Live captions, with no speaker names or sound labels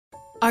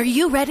Are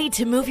you ready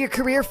to move your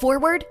career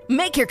forward?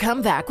 Make your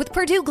comeback with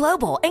Purdue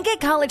Global and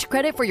get college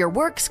credit for your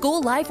work,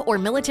 school, life, or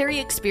military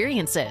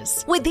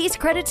experiences. With these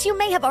credits, you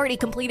may have already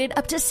completed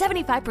up to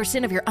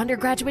 75% of your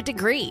undergraduate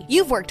degree.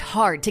 You've worked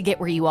hard to get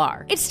where you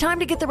are. It's time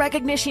to get the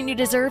recognition you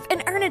deserve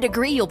and earn a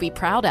degree you'll be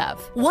proud of,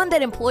 one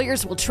that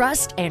employers will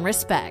trust and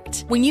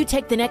respect. When you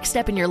take the next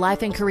step in your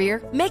life and career,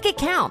 make it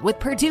count with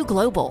Purdue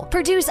Global,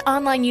 Purdue's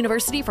online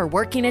university for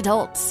working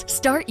adults.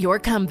 Start your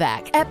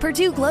comeback at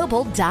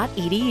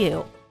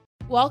purdueglobal.edu.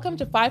 Welcome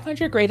to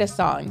 500 Greatest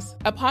Songs,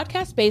 a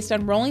podcast based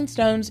on Rolling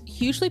Stone's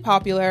hugely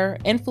popular,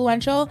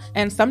 influential,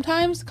 and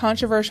sometimes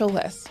controversial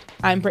list.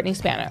 I'm Brittany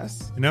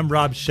Spanos. And I'm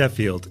Rob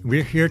Sheffield.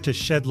 We're here to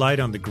shed light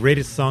on the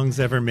greatest songs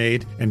ever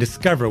made and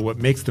discover what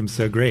makes them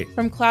so great.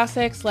 From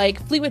classics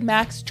like Fleetwood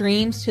Mac's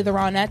Dreams to the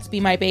Ronettes'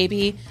 Be My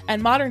Baby,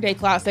 and modern-day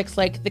classics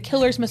like The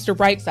Killer's Mr.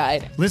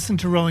 Brightside. Listen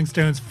to Rolling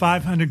Stone's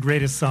 500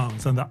 Greatest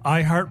Songs on the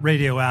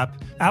iHeartRadio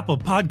app, Apple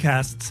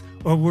Podcasts,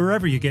 or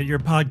wherever you get your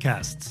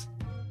podcasts.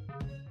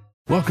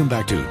 Welcome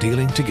back to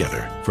Dealing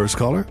Together. First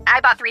caller? I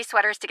bought 3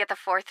 sweaters to get the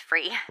 4th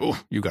free.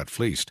 Oh, you got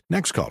fleeced.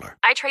 Next caller?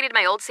 I traded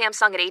my old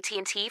Samsung at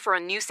AT&T for a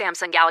new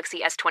Samsung Galaxy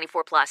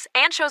S24 Plus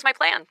and chose my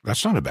plan.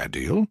 That's not a bad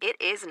deal. It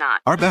is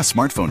not. Our best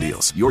smartphone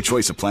deals. Your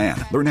choice of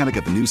plan. Learn how to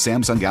get the new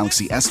Samsung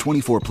Galaxy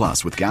S24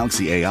 Plus with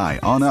Galaxy AI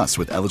on us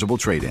with eligible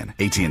trade-in.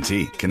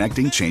 AT&T.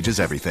 Connecting changes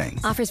everything.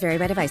 Offers vary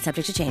by device.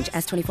 Subject to change.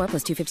 S24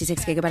 plus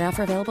 256 gigabyte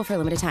offer available for a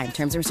limited time.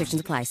 Terms and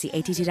restrictions apply. See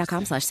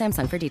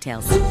att.com/Samsung for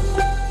details.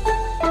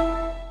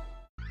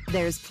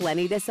 There's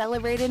plenty to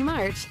celebrate in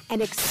March and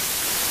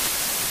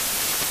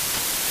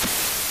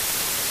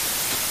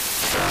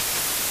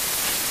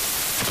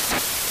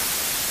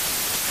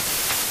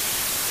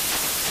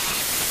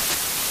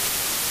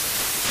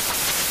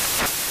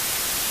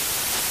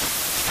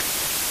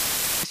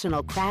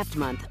National Craft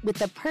Month with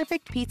the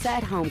perfect pizza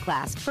at home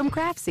class from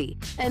Craftsy.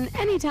 And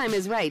anytime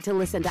is right to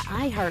listen to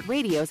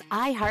iHeartRadio's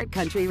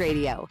iHeartCountry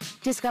Radio.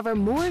 Discover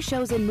more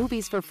shows and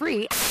movies for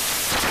free.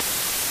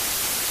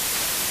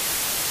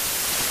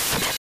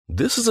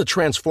 This is a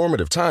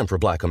transformative time for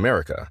Black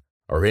America.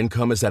 Our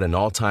income is at an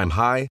all-time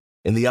high,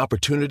 and the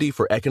opportunity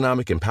for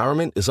economic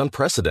empowerment is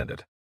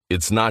unprecedented.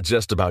 It's not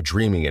just about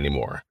dreaming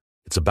anymore.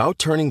 It's about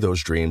turning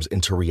those dreams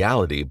into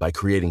reality by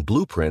creating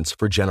blueprints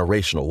for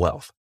generational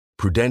wealth.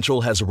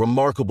 Prudential has a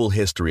remarkable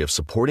history of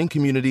supporting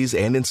communities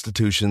and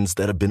institutions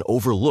that have been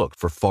overlooked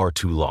for far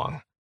too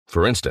long.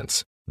 For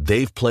instance,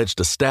 they've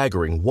pledged a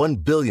staggering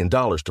 $1 billion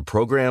to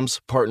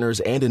programs, partners,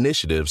 and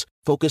initiatives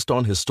focused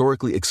on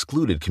historically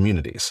excluded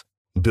communities.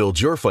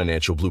 Build your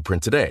financial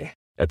blueprint today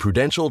at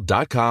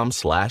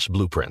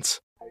prudential.com/blueprints.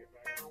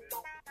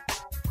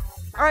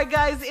 All right,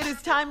 guys, it is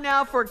time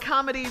now for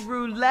Comedy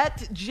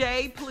Roulette.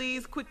 Jay,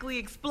 please quickly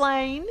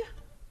explain.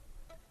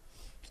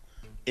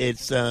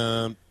 It's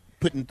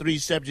putting 3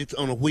 subjects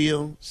on a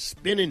wheel,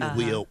 spinning the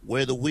wheel.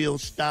 Where the wheel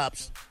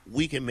stops,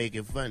 we can make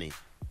it funny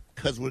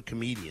because we're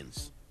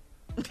comedians.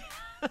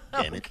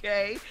 Damn it.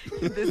 Okay,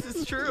 this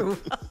is true.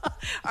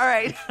 All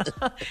right.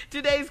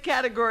 Today's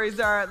categories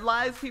are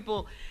lies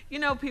people,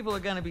 people are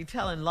going to be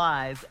telling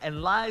lies,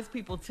 and lies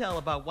people tell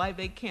about why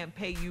they can't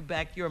pay you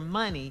back your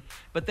money,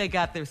 but they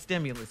got their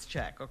stimulus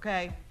check,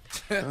 okay?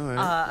 All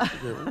right.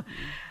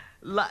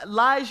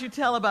 Lies you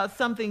tell about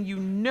something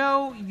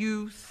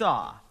you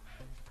saw.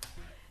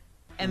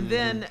 And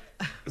then,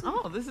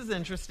 this is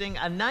interesting,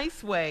 a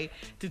nice way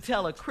to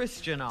tell a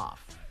Christian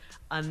off.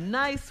 A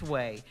nice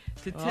way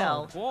to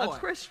tell a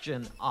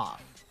Christian off.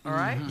 All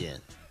right? Yeah.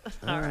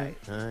 All right.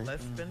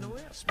 Let's spin the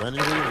wheel. Spin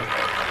the wheel.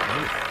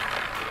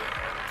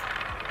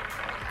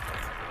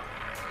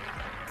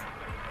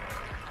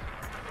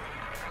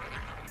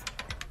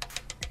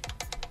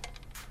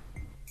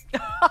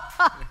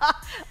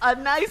 A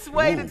nice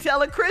way to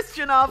tell a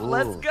Christian off. Ooh.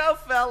 Let's go,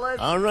 fellas.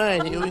 All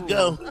right, here we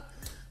go.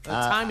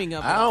 Timing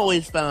of it. I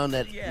always found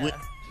that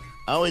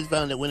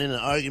when in an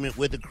argument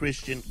with a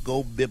Christian,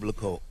 go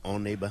biblical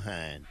on their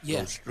behind. Yeah.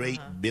 Go straight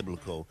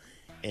biblical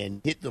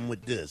and hit them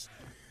with this.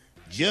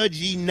 Judge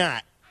ye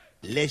not,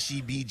 lest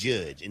ye be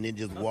judged. And then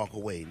just walk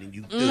away. And then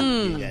you got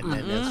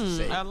nothing else to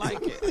say. I like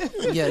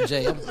it. Yeah,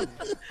 Jay. I'm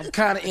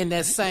kind of in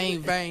that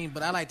same vein,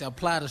 but I like to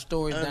apply the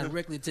story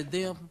directly to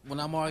them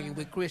when I'm arguing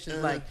with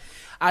Christians. Like,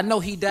 I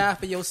know he died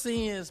for your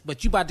sins,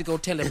 but you about to go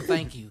tell him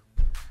thank you.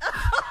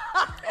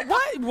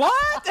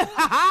 What?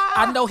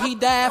 I know he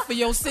died for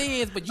your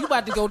sins, but you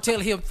about to go tell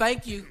him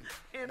thank you.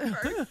 In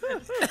person.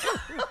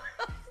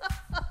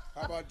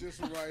 How about this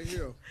one right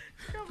here?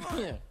 Come on.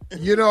 Yeah.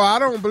 I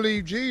don't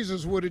believe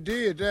Jesus would have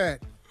did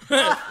that.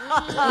 A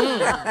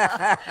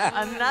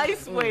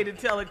nice way to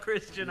tell a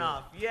Christian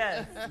off.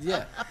 Yes.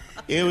 Yeah.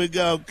 Here we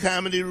go.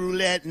 Comedy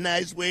Roulette.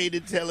 Nice way to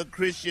tell a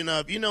Christian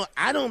off.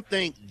 I don't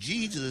think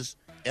Jesus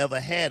ever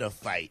had a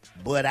fight,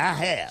 but I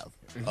have.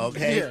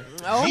 Okay? Yeah.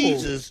 Oh.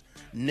 Jesus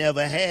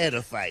never had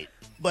a fight,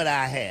 but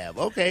I have.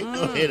 Okay?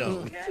 Go ahead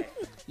on. Okay.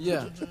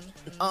 Yeah.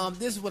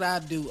 This is what I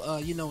do.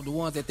 The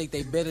ones that think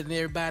they better than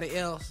everybody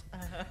else.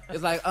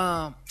 It's like,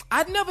 I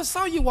never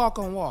saw you walk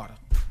on water.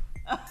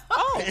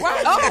 Oh,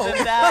 right. Oh,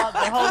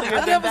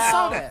 I never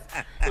saw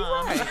that.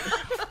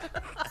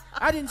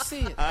 I didn't see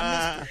it.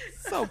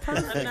 So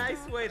perfect. A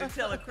nice way to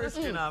tell a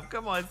Christian off.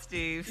 Come on,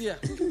 Steve. Yeah.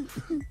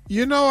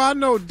 You know, I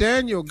know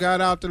Daniel got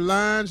out the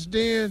lion's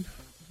den,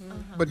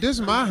 but this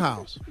is my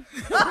house.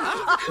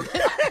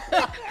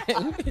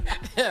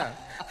 Yeah.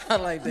 I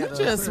like that. You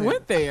just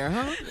went there,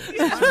 huh?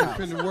 I'm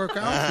finna work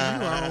out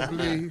for you, I don't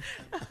believe.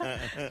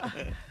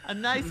 A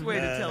nice way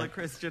to tell a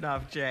Christian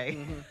off,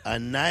 Jay. A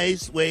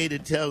nice way to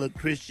tell a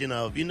Christian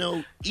off. You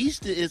know,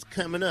 Easter is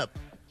coming up.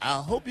 I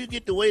hope you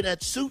get to wear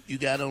that suit you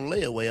got on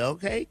layaway,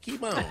 okay?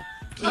 Keep on.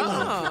 Keep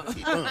on.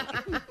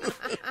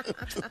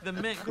 The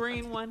mint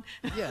green one?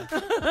 Yeah.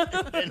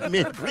 The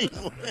mint green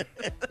one.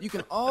 You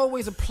can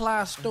always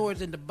apply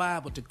stories in the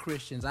Bible to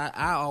Christians.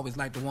 I always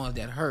like the ones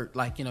that hurt.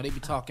 Like, you know, they be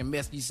talking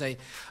mess. You say,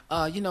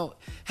 have you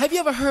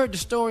ever heard the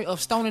story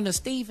of stoning of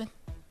Stephen?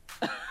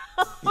 Because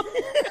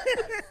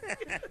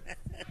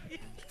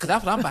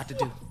that's what I'm about to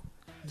do.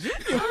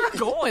 You're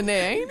going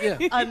there, ain't it?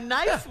 Yeah. A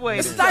nice way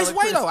It's to a tell nice a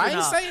way, though. I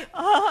Christian ain't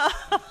off.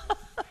 saying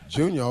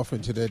Junior off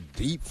into that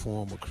deep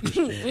form of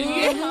Christianity.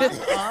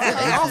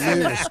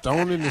 Yeah.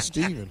 Stoning the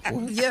Stephen.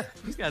 What? Yeah.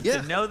 You got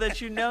to know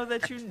that you know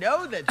that you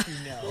know that you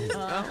know.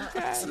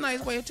 It's a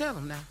nice way to tell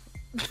them now.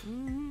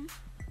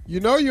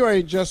 You know you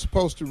ain't just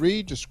supposed to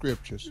read the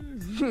scriptures.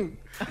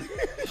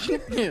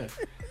 Yeah.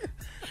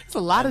 It's a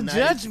lot of nice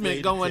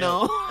judgment going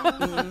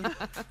on.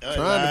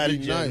 Trying to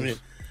be nice.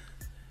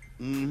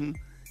 Mm-hmm.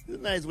 It's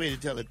a nice way to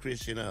tell a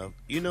Christian off.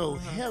 You know,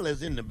 hell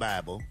is in the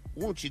Bible.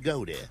 Won't you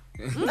go there?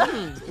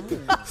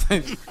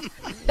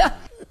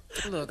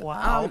 Look,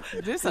 Wow.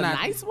 This a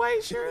nice way,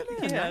 Shirley?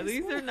 Yeah,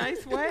 these are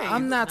nice ways.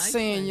 I'm not Nice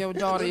saying ways. your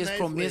daughter is Nice way,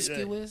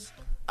 promiscuous.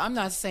 I'm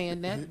not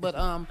saying that, but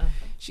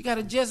she got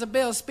a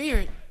Jezebel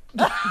spirit.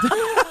 The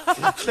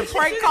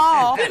prank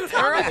call.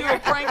 Heard you a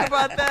prank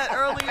about that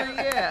earlier,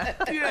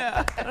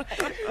 yeah.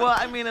 Well,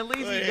 I mean, at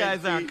least you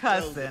guys aren't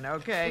cussing,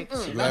 okay?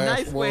 A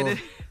nice way to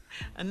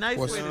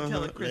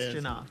tell a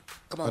Christian off.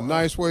 A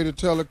nice way to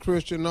tell a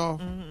Christian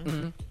off?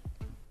 Mm-hmm.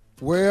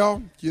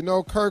 Well, you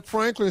know, Kirk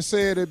Franklin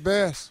said it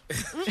best.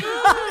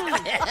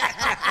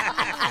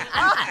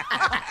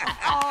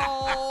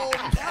 Oh,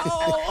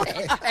 no.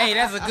 Hey,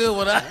 that's a good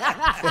one.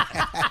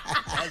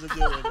 That's a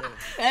good one.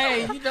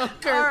 Hey, you know,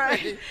 Kurt. All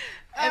right.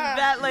 And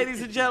that,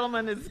 ladies and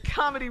gentlemen, is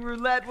Comedy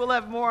Roulette. We'll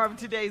have more of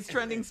today's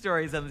trending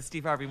stories on the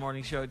Steve Harvey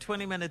Morning Show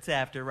 20 minutes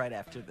after, right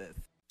after this.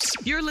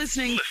 You're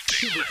listening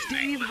to the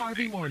Steve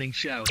Harvey Morning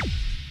Show.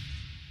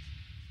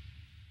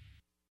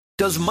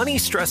 Does money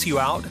stress you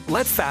out?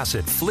 Let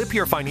Facet flip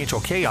your financial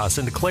chaos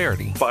into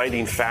clarity.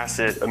 Finding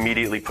Facet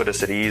immediately put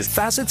us at ease.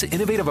 Facet's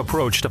innovative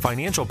approach to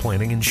financial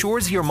planning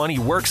ensures your money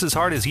works as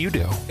hard as you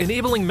do,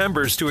 enabling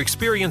members to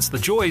experience the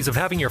joys of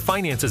having your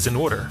finances in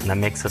order. And that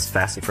makes us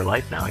Facet for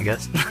life now, I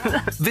guess.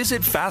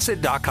 Visit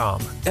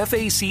Facet.com,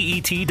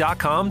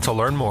 FACET.com to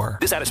learn more.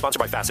 This ad is sponsored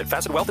by Facet.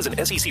 Facet Wealth is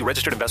an SEC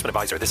registered investment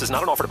advisor. This is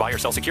not an offer to buy or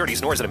sell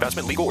securities, nor is it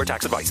investment, legal, or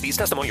tax advice. These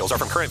testimonials are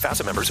from current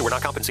Facet members who are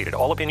not compensated.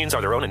 All opinions are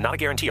their own and not a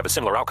guarantee of a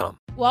similar outcome.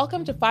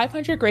 Welcome to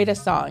 500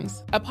 Greatest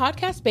Songs, a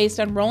podcast based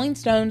on Rolling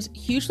Stone's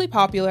hugely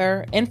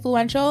popular,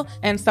 influential,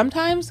 and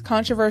sometimes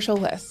controversial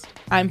list.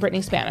 I'm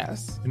Brittany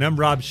Spanos. And I'm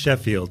Rob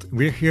Sheffield.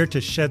 We're here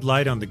to shed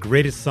light on the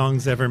greatest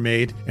songs ever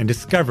made and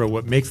discover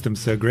what makes them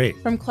so great.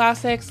 From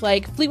classics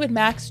like Fleetwood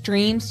Mac's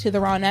Dreams to the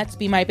Ronettes'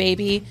 Be My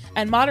Baby,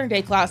 and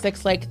modern-day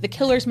classics like The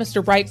Killer's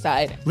Mr.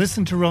 Brightside.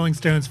 Listen to Rolling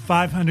Stone's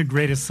 500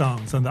 Greatest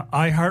Songs on the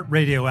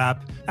iHeartRadio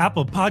app,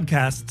 Apple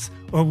Podcasts,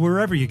 or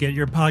wherever you get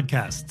your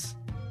podcasts.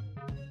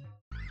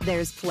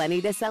 There's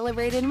plenty to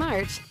celebrate in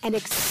March and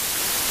National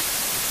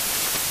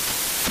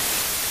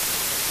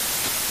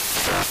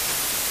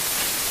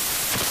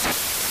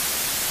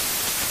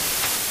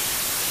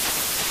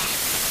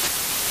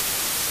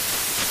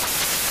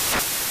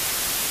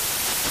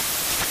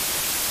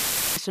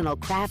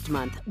Craft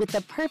Month with the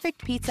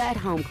perfect pizza at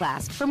home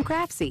class from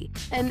Craftsy.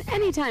 And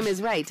anytime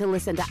is right to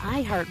listen to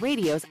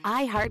iHeartRadio's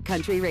iHeart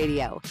Country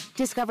Radio.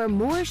 Discover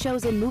more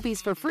shows and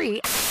movies for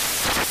free.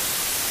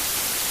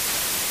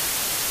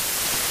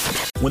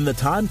 When the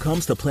time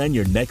comes to plan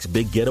your next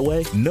big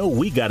getaway, know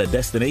we got a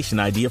destination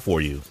idea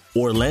for you.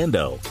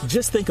 Orlando.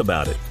 Just think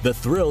about it. The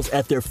thrills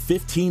at their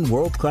 15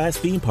 world-class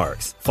theme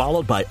parks,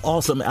 followed by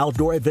awesome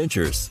outdoor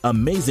adventures,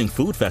 amazing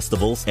food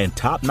festivals, and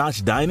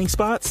top-notch dining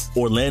spots.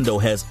 Orlando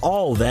has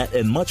all that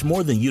and much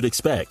more than you'd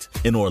expect.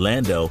 In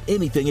Orlando,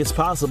 anything is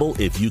possible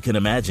if you can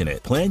imagine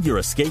it. Plan your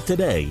escape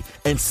today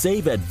and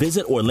save at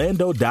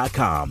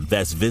visitorlando.com.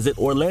 That's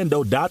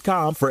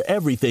visitorlando.com for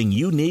everything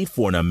you need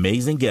for an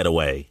amazing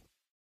getaway.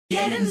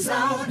 Get in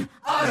zone,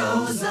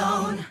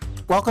 AutoZone.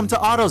 Welcome to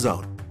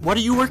AutoZone. What are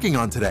you working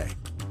on today?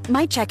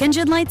 My check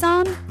engine light's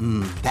on?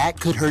 That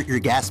could hurt your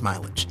gas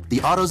mileage. The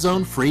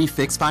AutoZone free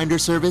Fix Finder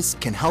service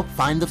can help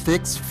find the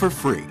fix for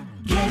free.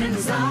 Get in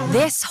zone.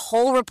 This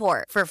whole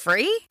report for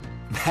free?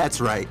 That's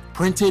right.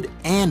 Printed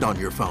and on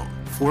your phone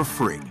for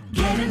free.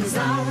 Get in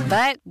zone.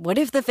 But what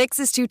if the fix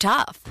is too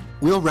tough?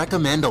 We'll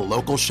recommend a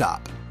local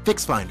shop.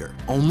 Fix Finder,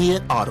 only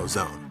at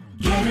AutoZone.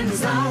 Get in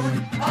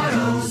zone,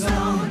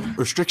 AutoZone.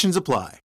 Restrictions apply.